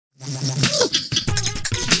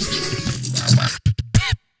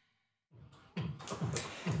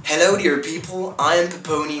Hello dear people, I am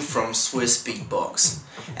Peponi from Swissbeatbox.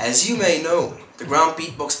 As you may know, the Grand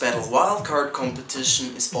Beatbox Battle Wildcard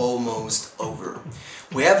competition is almost over.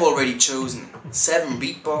 We have already chosen 7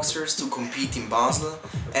 beatboxers to compete in Basel,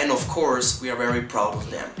 and of course we are very proud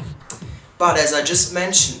of them. But as I just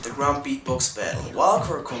mentioned, the Grand Beatbox Battle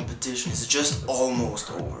Wildcard competition is just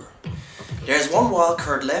almost over. There is one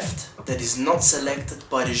wildcard left that is not selected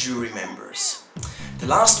by the jury members. The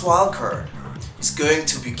last wildcard is going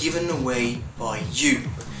to be given away by you.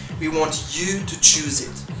 We want you to choose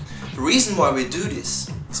it. The reason why we do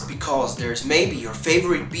this is because there's maybe your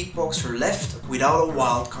favorite beatboxer left without a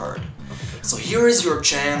wildcard. So here is your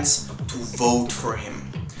chance to vote for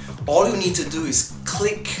him. All you need to do is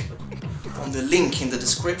click on the link in the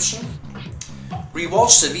description,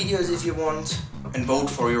 rewatch the videos if you want, and vote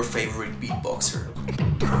for your favorite beatboxer.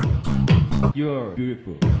 You're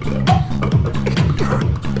beautiful.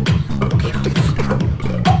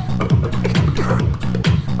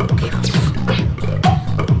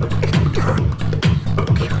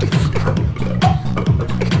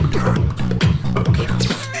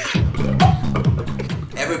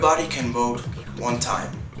 Everybody can vote one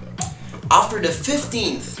time. After the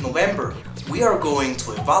 15th November, we are going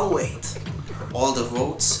to evaluate all the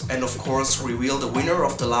votes and of course reveal the winner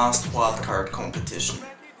of the last wildcard competition.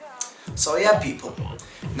 So yeah people,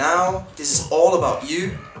 now this is all about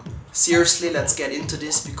you. Seriously, let's get into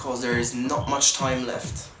this because there is not much time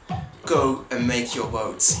left. Go and make your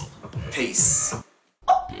votes. Peace.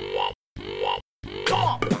 Come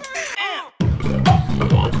on.